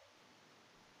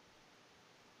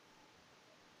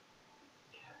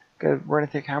 Because we're going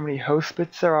to take how many host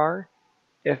bits there are.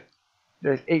 If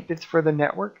there's 8 bits for the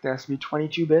network, there has to be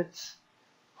 22 bits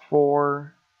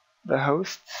for the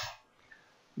hosts.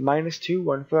 -2,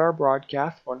 1 for our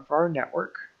broadcast, 1 for our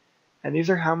network. And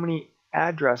these are how many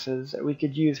addresses that we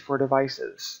could use for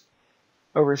devices.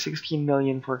 Over 16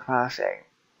 million for Class A.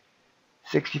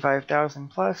 65,000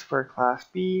 plus for Class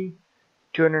B.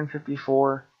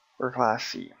 254 for Class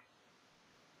C.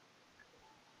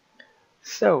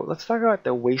 So let's talk about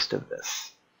the waste of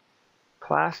this.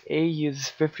 Class A uses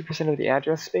 50% of the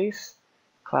address space.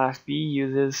 Class B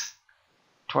uses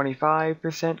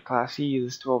 25%. Class C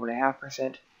uses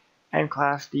 12.5%. And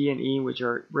Class D and E, which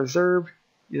are reserved,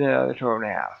 use another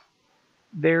 12.5%.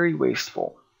 Very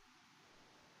wasteful.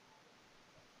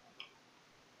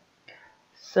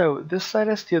 So this led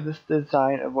us to this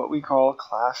design of what we call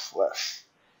classless.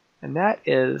 And that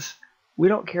is, we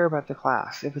don't care about the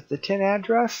class. If it's a 10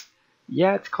 address,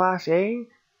 yeah, it's Class A,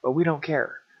 but we don't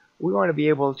care. We want to be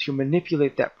able to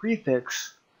manipulate that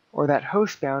prefix or that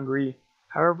host boundary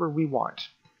however we want,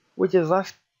 which is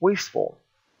less wasteful.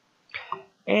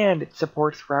 And it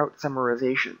supports route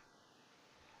summarization.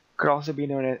 Could also be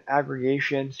known as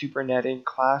aggregation, supernetting,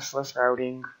 classless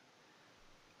routing,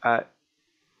 CIDR,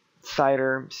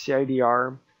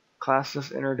 CIDR,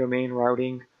 classless interdomain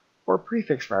routing, or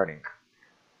prefix routing.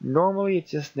 Normally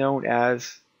it's just known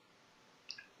as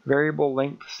variable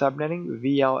length subnetting,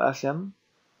 VLSM.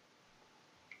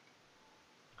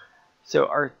 So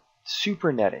our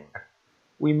supernetting,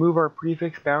 we move our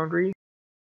prefix boundary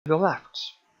to the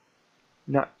left,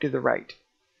 not to the right.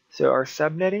 So our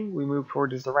subnetting, we move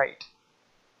towards the right.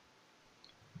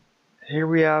 Here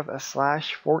we have a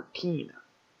 /14.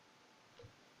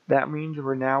 That means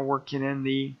we're now working in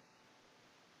the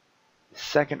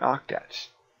second octet.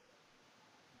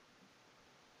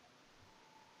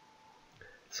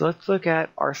 So let's look at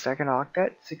our second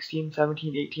octet, 16,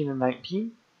 17, 18, and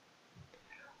 19.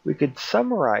 We could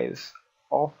summarize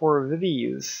all 4 of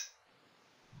these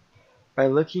by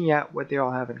looking at what they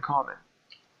all have in common.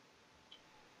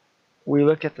 We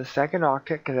look at the second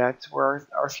octet because that's where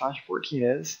our /14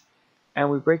 is, and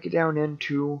we break it down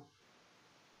into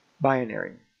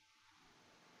binary.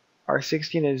 Our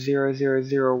 16 is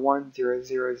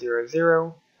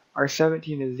 00010000. Our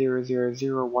 17 is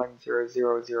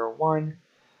 00010001.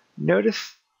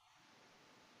 Notice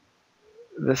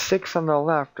the 6 on the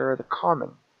left are the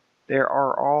common. They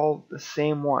are all the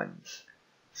same ones.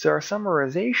 So our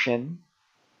summarization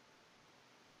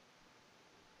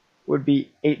would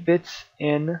be 8 bits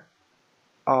in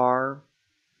our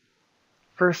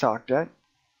first octet,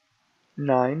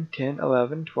 9, 10,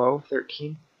 11, 12,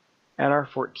 13, and our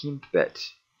 14th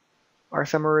bit. Our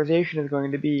summarization is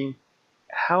going to be,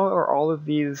 how are all of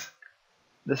these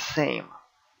the same?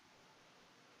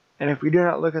 And if we do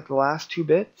not look at the last 2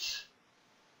 bits,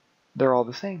 they're all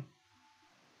the same.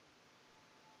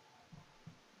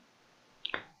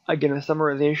 Again, with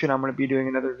summarization, I'm going to be doing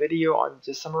another video on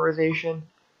just summarization,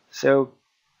 so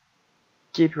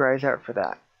keep your eyes out for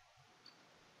that.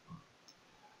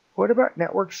 What about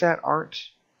networks that aren't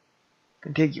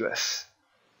contiguous?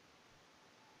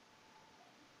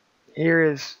 Here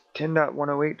is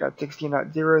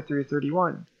 10.108.16.0 through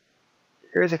 31.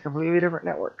 Here is a completely different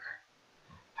network.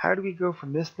 How do we go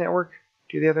from this network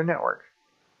to the other network?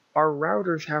 Our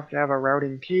routers have to have a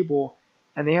routing table,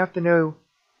 and they have to know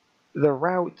the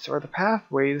routes or the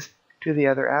pathways to the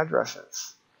other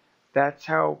addresses. That's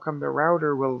how come the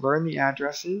router will learn the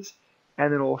addresses,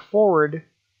 and then will forward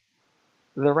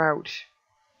the route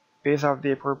based off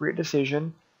the appropriate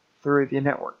decision through the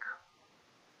network.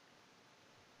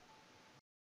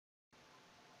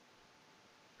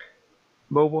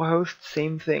 Mobile host,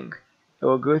 same thing. It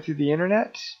will go through the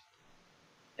internet,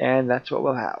 and that's what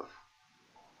we'll have.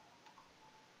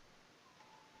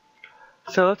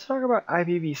 So let's talk about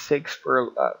IPv6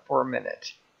 for a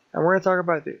minute, and we're going to talk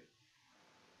about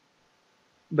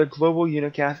the global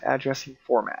unicast addressing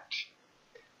format.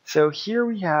 So here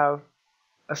we have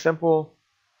a simple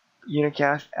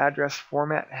unicast address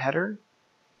format header,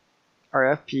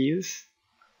 our FPs,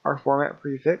 our format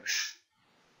prefix,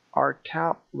 our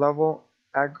top level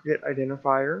aggregate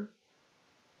identifier,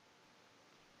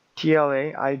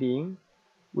 TLA ID,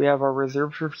 we have our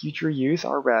reserved for future use,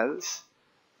 our res,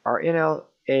 our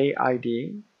NLA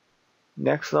ID,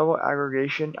 next level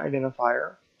aggregation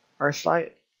identifier, our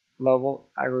site level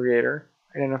aggregator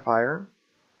identifier,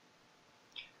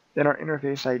 then our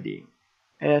interface ID,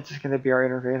 and it's just going to be our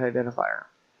interface identifier.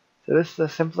 So this is a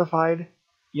simplified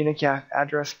unicast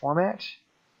address format.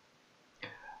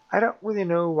 I don't really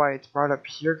know why it's brought up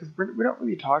here because we don't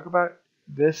really talk about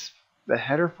this, the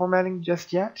header formatting,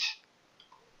 just yet.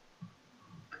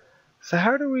 So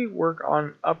how do we work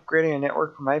on upgrading a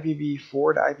network from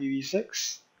IPv4 to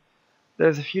IPv6?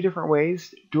 There's a few different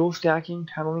ways: dual stacking,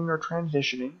 tunneling, or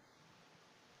transitioning.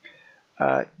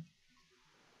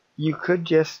 You could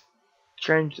just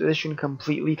transition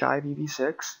completely to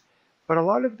IPv6, but a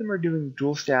lot of them are doing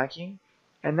dual stacking,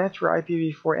 and that's where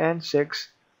IPv4 and 6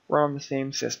 run on the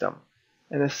same system.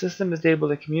 And the system is able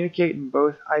to communicate in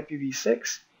both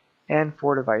IPv6 and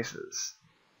 4 devices.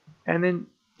 And then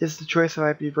just the choice of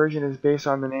IP version is based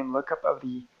on the name lookup of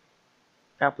the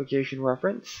application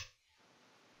reference.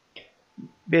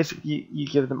 Basically, you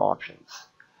give them options.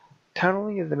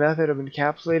 Tunneling is the method of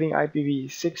encapsulating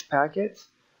IPv6 packets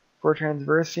for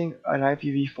traversing an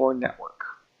IPv4 network.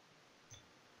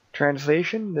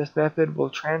 Translation, this method will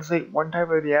translate one type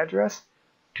of the address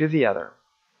to the other.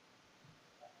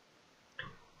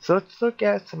 So let's look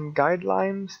at some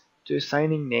guidelines to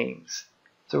assigning names.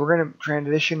 So we're going to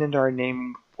transition into our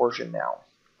naming portion now.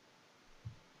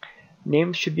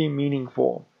 Names should be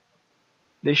meaningful.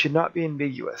 They should not be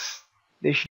ambiguous.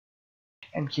 They should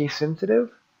be case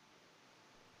sensitive,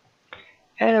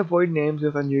 and avoid names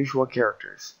with unusual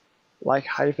characters, like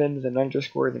hyphens and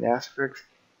underscores and asterisks,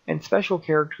 and special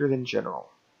characters in general.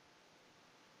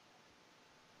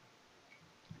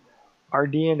 Our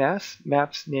DNS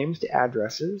maps names to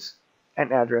addresses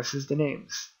and addresses to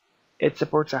names. It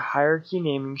supports a hierarchy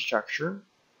naming structure,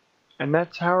 and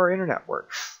that's how our internet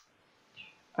works.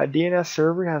 A DNS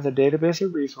server has a database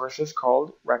of resources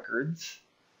called records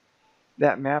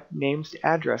that map names to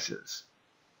addresses,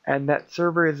 and that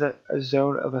server is a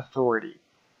zone of authority,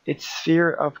 its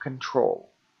sphere of control.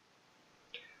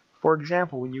 For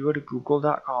example, when you go to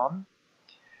google.com,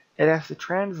 it has to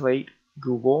translate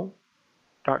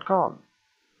google.com.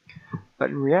 But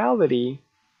in reality,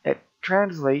 it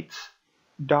translates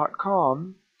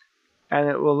 .com, and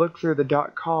it will look through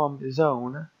the .com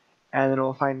zone, and then it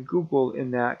will find Google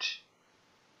in that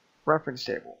reference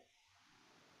table.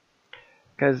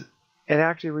 Because it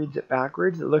actually reads it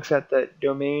backwards. It looks at the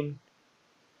domain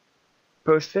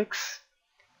postfix,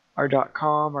 our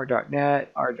 .com, our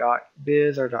 .net, our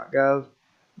 .biz, our .gov.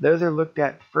 Those are looked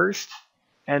at first,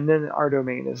 and then our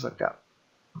domain is looked up.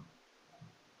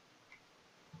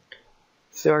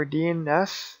 So our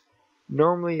DNS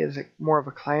normally is more of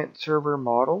a client-server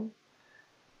model.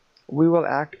 We will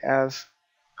act as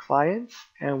clients,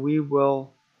 and we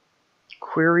will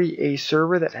query a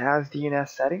server that has DNS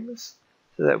settings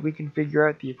so that we can figure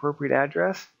out the appropriate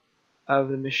address of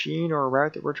the machine or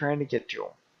route that we're trying to get to.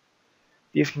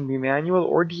 These can be manual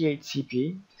or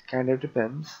DHCP, it kind of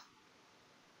depends.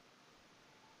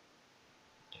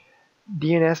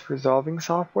 DNS resolving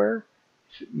software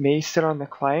may sit on the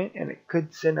client, and it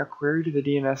could send a query to the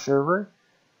DNS server.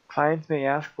 Clients may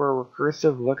ask for a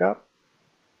recursive lookup.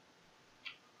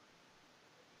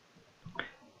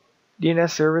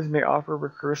 DNS servers may offer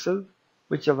recursive,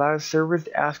 which allows servers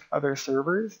to ask other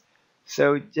servers.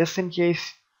 So just in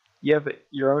case you have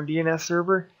your own DNS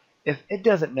server, if it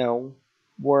doesn't know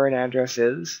where an address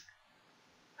is,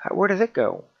 where does it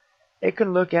go? It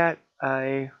can look at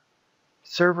a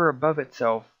server above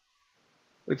itself,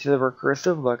 which is a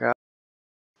recursive lookup,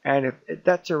 and if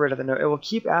that server doesn't know, it will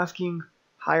keep asking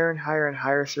higher and higher and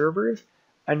higher servers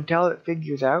until it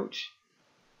figures out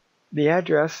the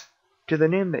address to the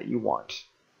name that you want.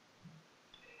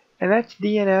 And that's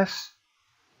DNS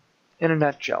in a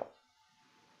nutshell.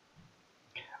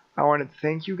 I wanted to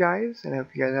thank you guys, and I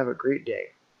hope you guys have a great day.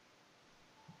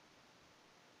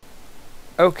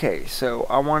 Okay, so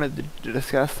I wanted to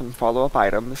discuss some follow-up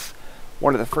items.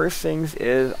 One of the first things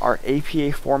is our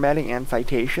APA formatting and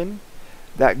citation.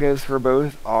 That goes for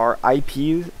both our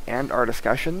IPs and our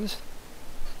discussions.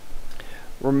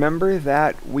 Remember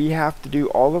that we have to do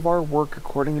all of our work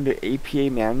according to the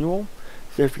APA manual.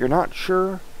 So if you're not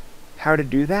sure how to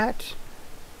do that,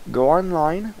 go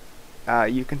online.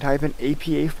 You can type in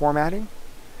APA formatting.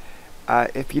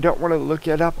 If you don't want to look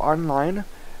it up online,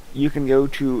 You can go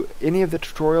to any of the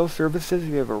tutorial services.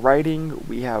 We have a writing,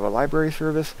 we have a library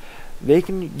service. They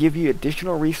can give you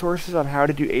additional resources on how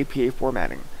to do APA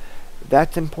formatting.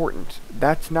 That's important.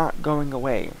 That's not going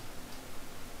away.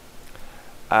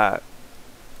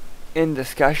 In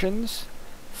discussions,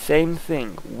 same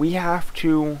thing. We have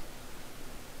to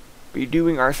be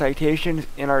doing our citations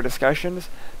in our discussions,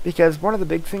 because one of the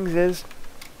big things is,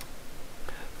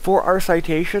 for our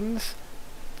citations,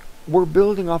 we're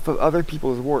building off of other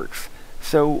people's works.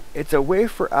 So it's a way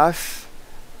for us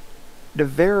to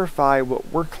verify what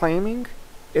we're claiming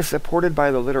is supported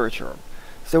by the literature.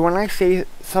 So when I say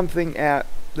something at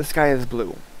the sky is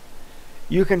blue,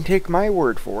 you can take my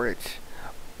word for it,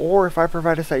 or if I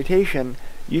provide a citation,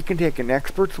 you can take an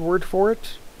expert's word for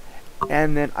it,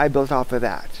 and then I build off of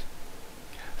that.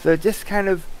 So it just kind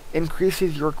of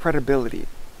increases your credibility.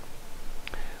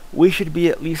 We should be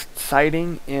at least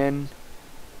citing in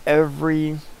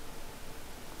every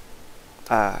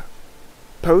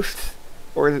post,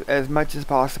 or as much as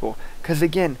possible, because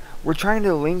again, we're trying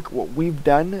to link what we've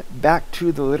done back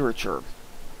to the literature.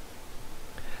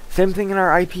 Same thing in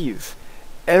our IPs.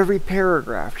 Every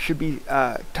paragraph should be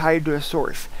tied to a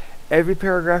source. Every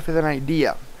paragraph is an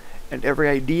idea, and every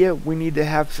idea we need to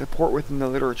have support within the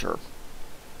literature.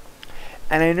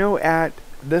 And I know at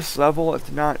this level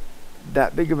it's not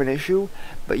that big of an issue,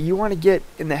 but you want to get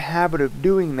in the habit of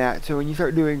doing that, so when you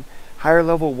start doing higher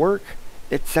level work,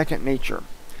 it's second nature.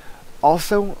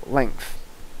 Also, length.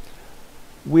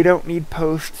 We don't need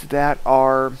posts that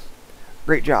are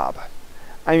great job.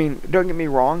 I mean, don't get me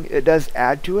wrong, it does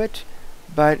add to it,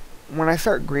 but when I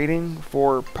start grading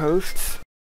for posts,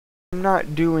 I'm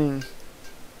not doing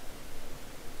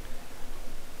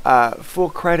full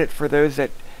credit for those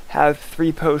that have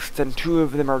 3 posts and 2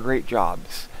 of them are great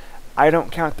jobs. I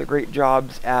don't count the great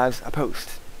jobs as a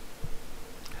post.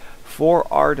 For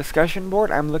our discussion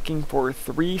board, I'm looking for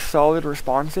 3 solid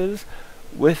responses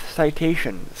with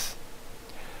citations.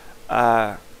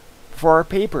 For our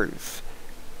papers,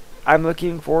 I'm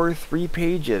looking for 3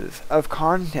 pages of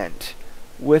content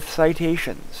with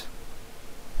citations.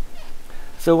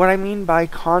 So what I mean by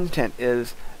content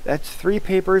is, that's 3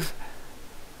 papers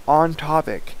on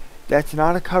topic. That's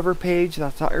not a cover page,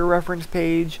 that's not your reference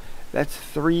page, that's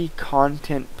 3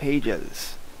 content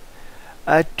pages.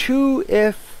 2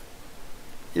 if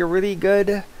you're really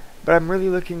good, but I'm really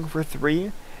looking for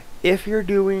 3 if you're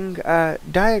doing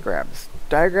diagrams.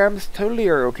 Diagrams totally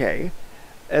are okay,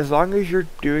 as long as you're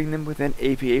doing them within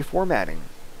APA formatting.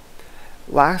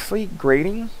 Lastly,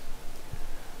 grading.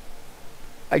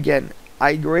 Again,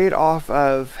 I grade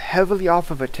heavily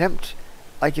off of attempt,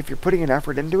 like if you're putting an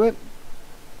effort into it.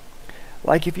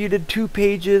 Like if you did 2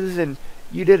 pages and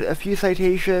you did a few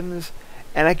citations,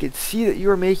 and I could see that you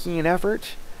were making an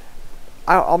effort,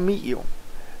 I'll meet you.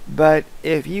 But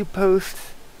if you post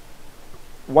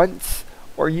once,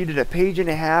 or you did a page and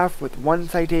a half with 1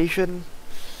 citation,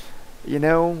 you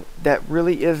know, that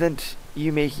really isn't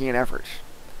you making an effort.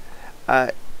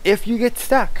 If you get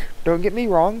stuck, don't get me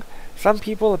wrong, some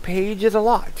people a page is a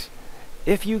lot.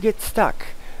 If you get stuck,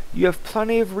 you have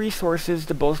plenty of resources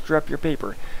to bolster up your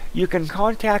paper. You can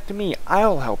contact me,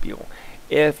 I'll help you.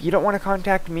 If you don't want to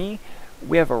contact me,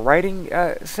 we have a writing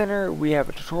center, we have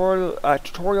a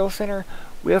tutorial center,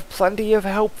 we have plenty of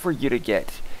help for you to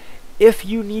get. If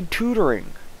you need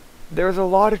tutoring, there's a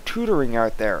lot of tutoring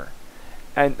out there.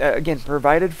 And again,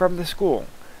 provided from the school.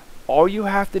 All you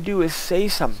have to do is say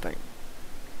something.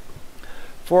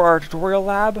 For our tutorial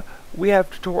lab, we have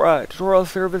tutorial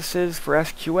services for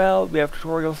SQL, we have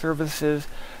tutorial services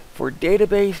for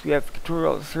database, we have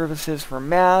tutorial services for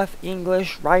math,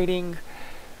 English, writing,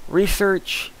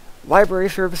 research, library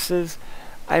services.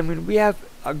 I mean, we have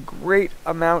a great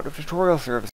amount of tutorial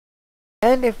services.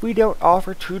 And if we don't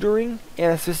offer tutoring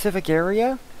in a specific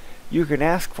area, you can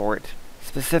ask for it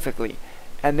specifically,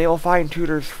 and they will find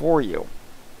tutors for you.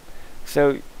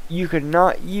 So you could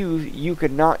not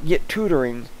get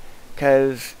tutoring,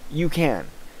 because you can.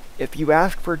 If you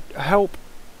ask for help,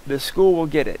 the school will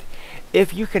get it.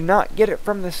 If you cannot get it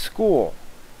from the school,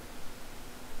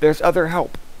 there's other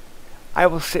help. I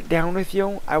will sit down with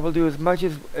you. I will do as much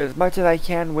as I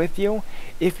can with you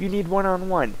if you need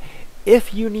one-on-one.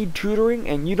 If you need tutoring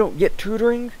and you don't get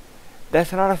tutoring,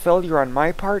 that's not a failure on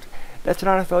my part. That's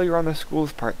not a failure on the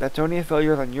school's part. That's only a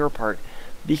failure on your part,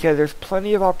 because there's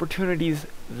plenty of opportunities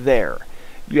there.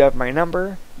 You have my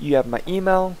number, you have my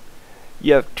email,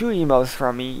 you have 2 emails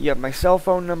from me, you have my cell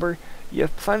phone number, you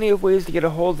have plenty of ways to get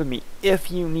a hold of me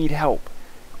if you need help.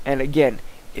 And again,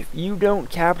 if you don't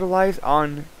capitalize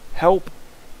on help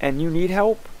and you need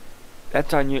help,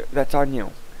 that's on you.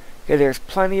 Because there's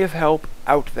plenty of help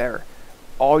out there.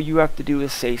 all you have to do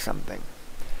is say something.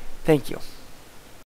 Thank you.